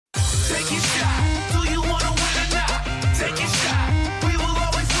Take your shot. Do you want to win or not? Take your shot. We will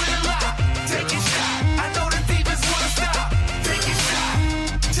always win a lot. Take your shot. I know the demons want to stop. Take your shot.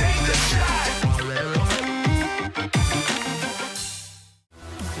 Take the shot.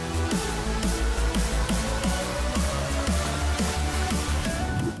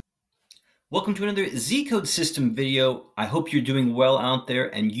 Welcome to another Zcode system video. I hope you're doing well out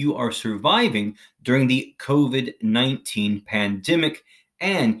there and you are surviving during the COVID-19 pandemic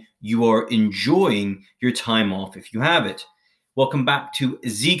and you are enjoying your time off if you have it. Welcome back to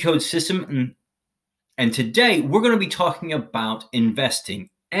Zcode system, and today we're going to be talking about investing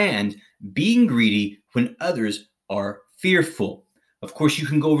and being greedy when others are fearful. Of course, you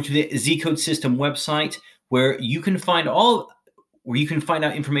can go over to the Zcode system website where you can find out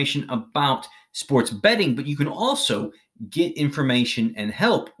information about sports betting, but you can also get information and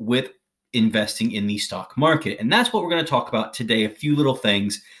help with investing in the stock market. And that's what we're going to talk about today, a few little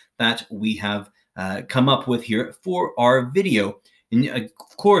things that we have come up with here for our video. And of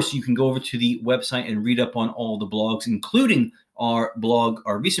course, you can go over to the website and read up on all the blogs, including our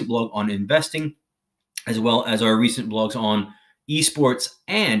recent blog on investing, as well as our recent blogs on esports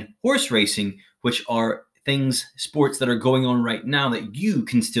and horse racing, which are sports that are going on right now that you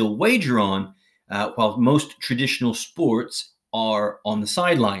can still wager on, while most traditional sports are on the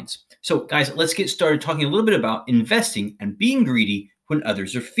sidelines. So guys, let's get started talking a little bit about investing and being greedy when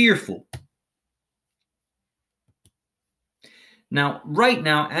others are fearful. Now, right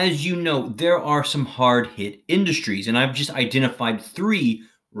now, as you know, there are some hard-hit industries, and I've just identified 3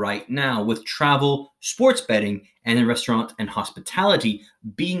 right now, with travel, sports betting, and in restaurant and hospitality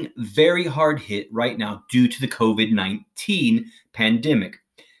being very hard hit right now due to the COVID-19 pandemic.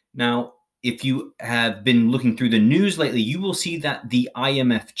 Now, if you have been looking through the news lately, you will see that the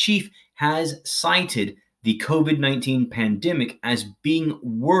IMF chief has cited the COVID-19 pandemic as being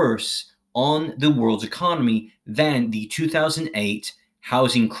worse on the world's economy than the 2008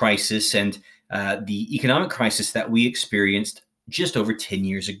 housing crisis and the economic crisis that we experienced just over 10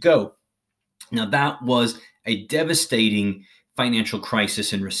 years ago. Now, that was a devastating financial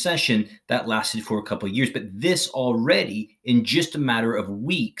crisis and recession that lasted for a couple of years. But this already, in just a matter of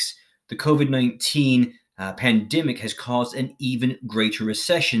weeks, the COVID-19 pandemic has caused an even greater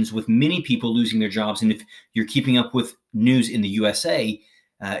recessions, with many people losing their jobs. And if you're keeping up with news in the USA,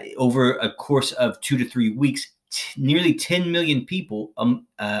 over a course of 2 to 3 weeks, nearly 10 million people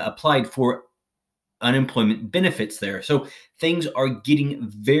applied for unemployment benefits there. So things are getting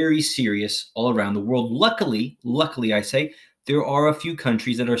very serious all around the world. Luckily, I say, there are a few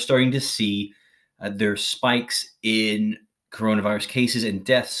countries that are starting to see their spikes in coronavirus cases and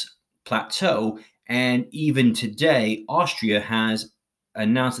deaths plateau. And even today, Austria has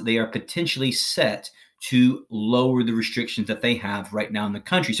announced that they are potentially set to lower the restrictions that they have right now in the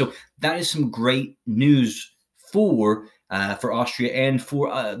country. So that is some great news for Austria and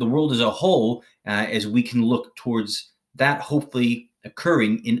for the world as a whole, as we can look towards that hopefully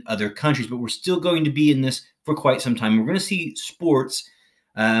occurring in other countries. But we're still going to be in this for quite some time. We're going to see sports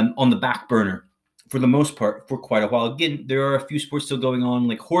on the back burner for the most part for quite a while. Again, there are a few sports still going on,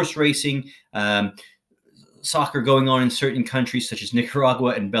 like horse racing, soccer going on in certain countries such as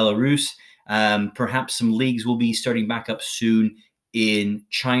Nicaragua and Belarus. Perhaps some leagues will be starting back up soon in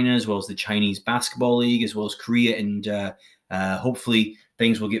China, as well as the Chinese basketball league, as well as Korea, and hopefully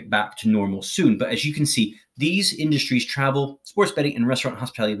things will get back to normal soon. But as you can see, these industries, travel, sports betting, and restaurant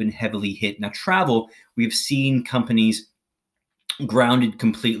hospitality, have been heavily hit. Now, travel, we've seen companies grounded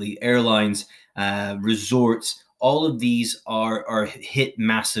completely, airlines, resorts, all of these are hit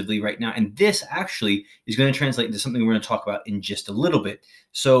massively right now. And this actually is going to translate into something we're going to talk about in just a little bit.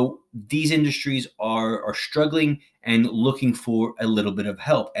 So these industries are struggling and looking for a little bit of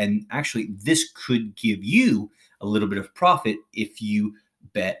help. And actually, this could give you a little bit of profit if you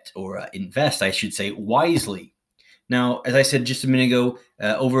bet or invest, I should say, wisely. Now, as I said just a minute ago,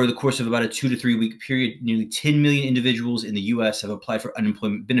 over the course of about a 2 to 3 week period, nearly 10 million individuals in the U.S. have applied for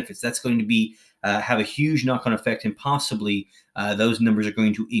unemployment benefits. That's going to be have a huge knock-on effect, and possibly those numbers are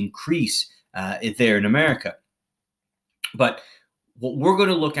going to increase there in America. But what we're going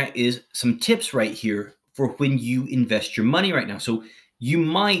to look at is some tips right here for when you invest your money right now. So you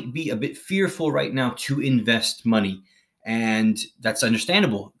might be a bit fearful right now to invest money, and that's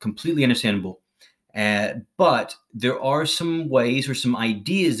understandable, completely understandable. But there are some ways or some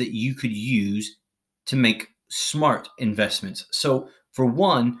ideas that you could use to make smart investments. So for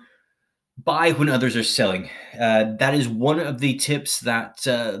one, buy when others are selling. That is one of the tips that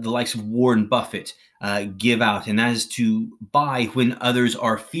the likes of Warren Buffett give out, and that is to buy when others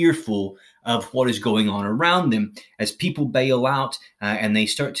are fearful of what is going on around them. As people bail out and they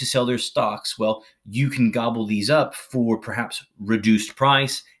start to sell their stocks, well, you can gobble these up for perhaps reduced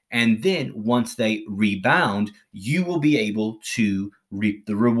price. And then once they rebound, you will be able to reap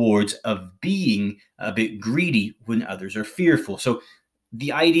the rewards of being a bit greedy when others are fearful. So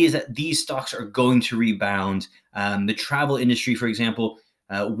the idea is that these stocks are going to rebound. The travel industry, for example,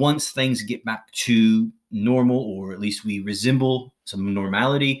 once things get back to normal, or at least we resemble some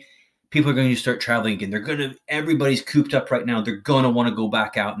normality, people are going to start traveling again. Everybody's cooped up right now. They're going to want to go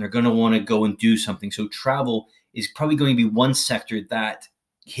back out, and they're going to want to go and do something. So travel is probably going to be one sector that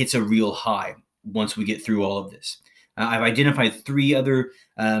hits a real high once we get through all of this. I've identified three other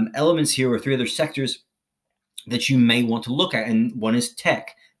elements here, or three other sectors that you may want to look at. And one is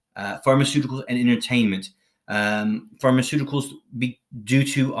tech, pharmaceuticals, and entertainment. Pharmaceuticals, due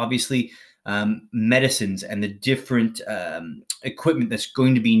to obviously medicines and the different equipment that's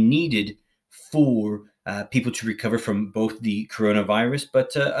going to be needed for people to recover from both the coronavirus,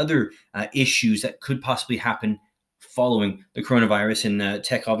 but other issues that could possibly happen following the coronavirus. And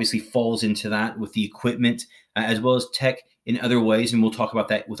tech obviously falls into that with the equipment, as well as tech in other ways. And we'll talk about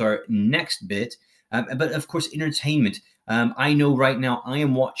that with our next bit. But of course, entertainment. I know right now I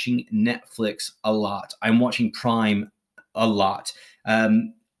am watching Netflix a lot. I'm watching Prime a lot.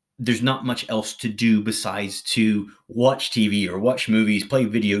 There's not much else to do besides to watch TV or watch movies, play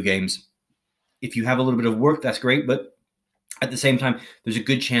video games. If you have a little bit of work, that's great. But at the same time, there's a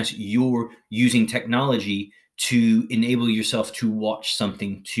good chance you're using technology to enable yourself to watch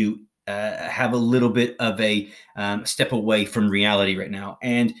something, to have a little bit of a step away from reality right now.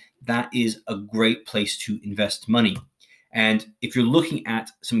 And that is a great place to invest money. And if you're looking at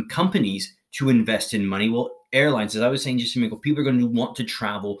some companies to invest in money, well, airlines, as I was saying just a minute ago, people are going to want to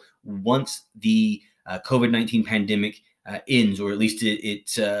travel once the COVID-19 pandemic ends, or at least it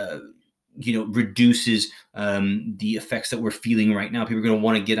reduces the effects that we're feeling right now. People are going to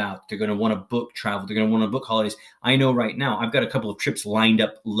want to get out. They're going to want to book travel. They're going to want to book holidays. I know right now I've got a couple of trips lined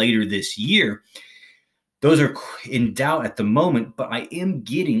up later this year. Those are in doubt at the moment, but I am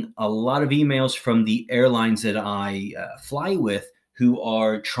getting a lot of emails from the airlines that I fly with, who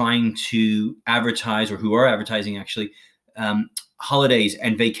are trying to advertise, or who are advertising actually, holidays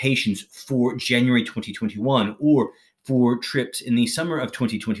and vacations for January 2021, or for trips in the summer of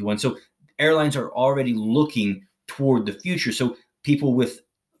 2021. So airlines are already looking toward the future. So people with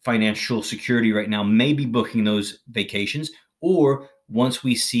financial security right now may be booking those vacations, or once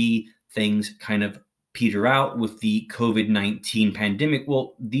we see things kind of peter out with the COVID-19 pandemic,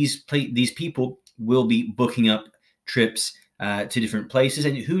 well, these people will be booking up trips to different places.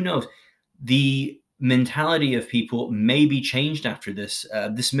 And who knows, the mentality of people may be changed after this.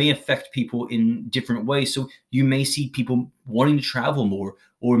 This may affect people in different ways. So you may see people wanting to travel more,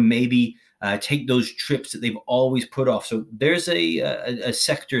 or maybe take those trips that they've always put off. So there's a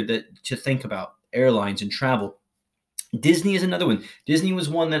sector that to think about: airlines and travel. Disney is another one. Disney was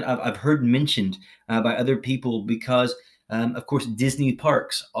one that I've heard mentioned by other people because, of course, Disney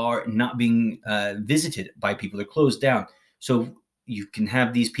parks are not being visited by people. They're closed down. So you can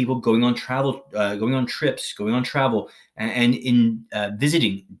have these people going on travel, going on trips, going on travel, and in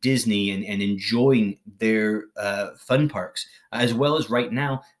visiting Disney and enjoying their fun parks, as well as right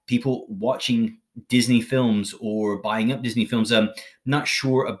now people watching Disney films or buying up Disney films. Not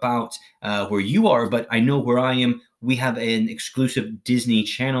sure about where you are, but I know where I am, we have an exclusive Disney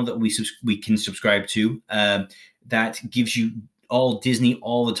channel that we can subscribe to that gives you all Disney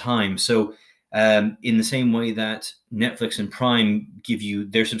all the time. So in the same way that Netflix and Prime give you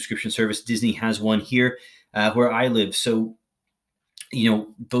their subscription service, Disney has one here where I live. So,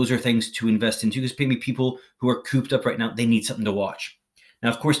 those are things to invest into, because maybe people who are cooped up right now, they need something to watch. Now,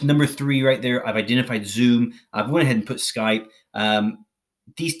 of course, number 3 right there, I've identified Zoom. I've went ahead and put Skype.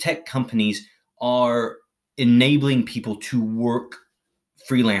 These tech companies are enabling people to work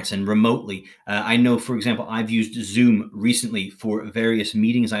freelance and remotely. I know, for example, I've used Zoom recently for various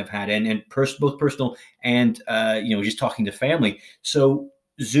meetings I've had, and both personal and just talking to family. So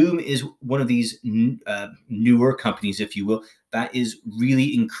Zoom is one of these newer companies, if you will, that is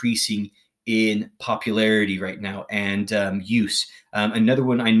really increasing in popularity right now and use. Another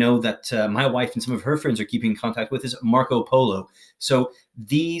one I know that my wife and some of her friends are keeping in contact with is Marco Polo. So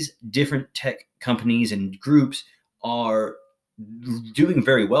these different tech companies and groups are doing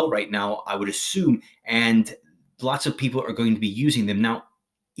very well right now, I would assume, and lots of people are going to be using them. Now,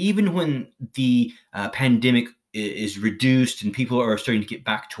 even when the pandemic is reduced and people are starting to get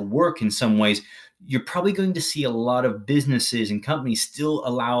back to work in some ways, you're probably going to see a lot of businesses and companies still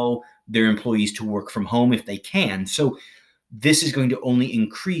allow their employees to work from home if they can. So this is going to only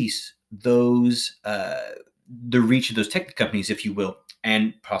increase those the reach of those tech companies, if you will,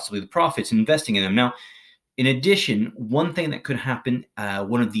 and possibly the profits, investing in them. Now, in addition, one thing that could happen,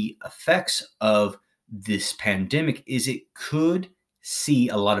 one of the effects of this pandemic is it could see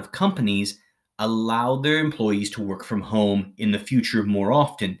a lot of companies allow their employees to work from home in the future more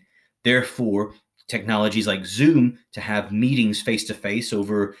often. Therefore, technologies like Zoom to have meetings face to face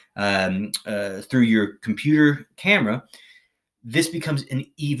over through your computer camera, this becomes an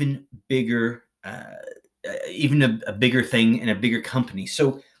even bigger, a bigger thing and a bigger company.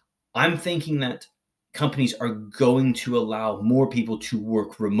 So I'm thinking that companies are going to allow more people to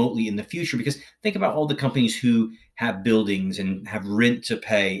work remotely in the future, because think about all the companies who have buildings and have rent to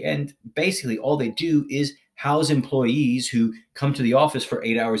pay, and basically all they do is house employees who come to the office for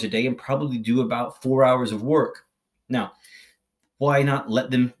 8 hours a day and probably do about 4 hours of work. Now, why not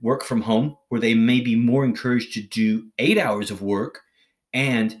let them work from home, where they may be more encouraged to do 8 hours of work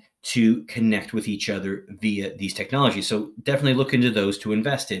and to connect with each other via these technologies? So definitely look into those to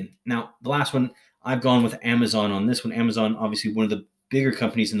invest in. Now, the last one, I've gone with Amazon on this one. Amazon, obviously one of the bigger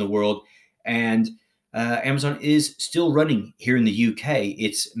companies in the world, and Amazon is still running here in the UK.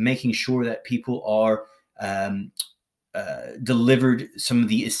 It's making sure that people are delivered some of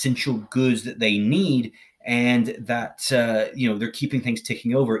the essential goods that they need, and that they're keeping things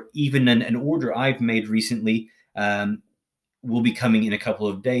ticking over. Even an order I've made recently will be coming in a couple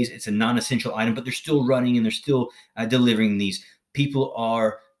of days. It's a non-essential item, but they're still running and they're still delivering these. People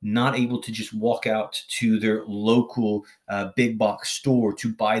are not able to just walk out to their local big box store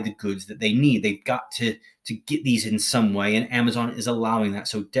to buy the goods that they need. They've got to get these in some way, and Amazon is allowing that.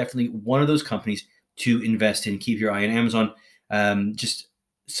 So definitely one of those companies to invest in. Keep your eye on Amazon. Just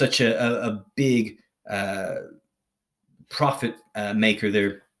such a big profit maker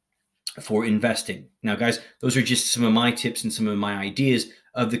there for investing. Now, guys, those are just some of my tips and some of my ideas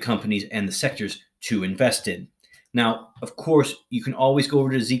of the companies and the sectors to invest in. Now, of course, you can always go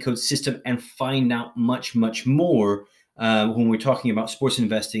over to the Zcode system and find out much, much more when we're talking about sports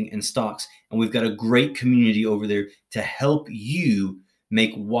investing and stocks. And we've got a great community over there to help you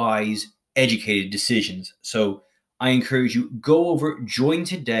make wise, educated decisions. So I encourage you, go over, join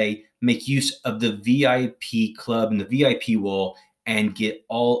today, make use of the VIP club and the VIP wall, and get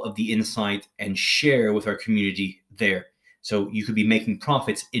all of the insight and share with our community there. So you could be making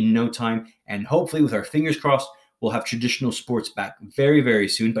profits in no time. And hopefully, with our fingers crossed, we'll have traditional sports back very, very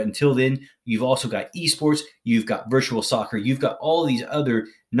soon. But until then, you've also got esports, you've got virtual soccer, you've got all these other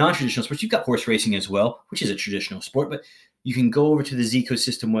non-traditional sports. You've got horse racing as well, which is a traditional sport. But you can go over to the Zcode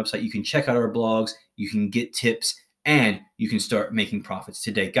system website. You can check out our blogs. You can get tips, and you can start making profits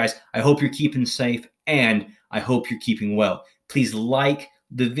today. Guys, I hope you're keeping safe, and I hope you're keeping well. Please like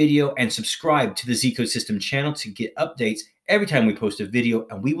the video and subscribe to the Zcode system channel to get updates every time we post a video.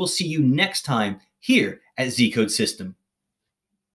 And we will see you next time here at Zcode System.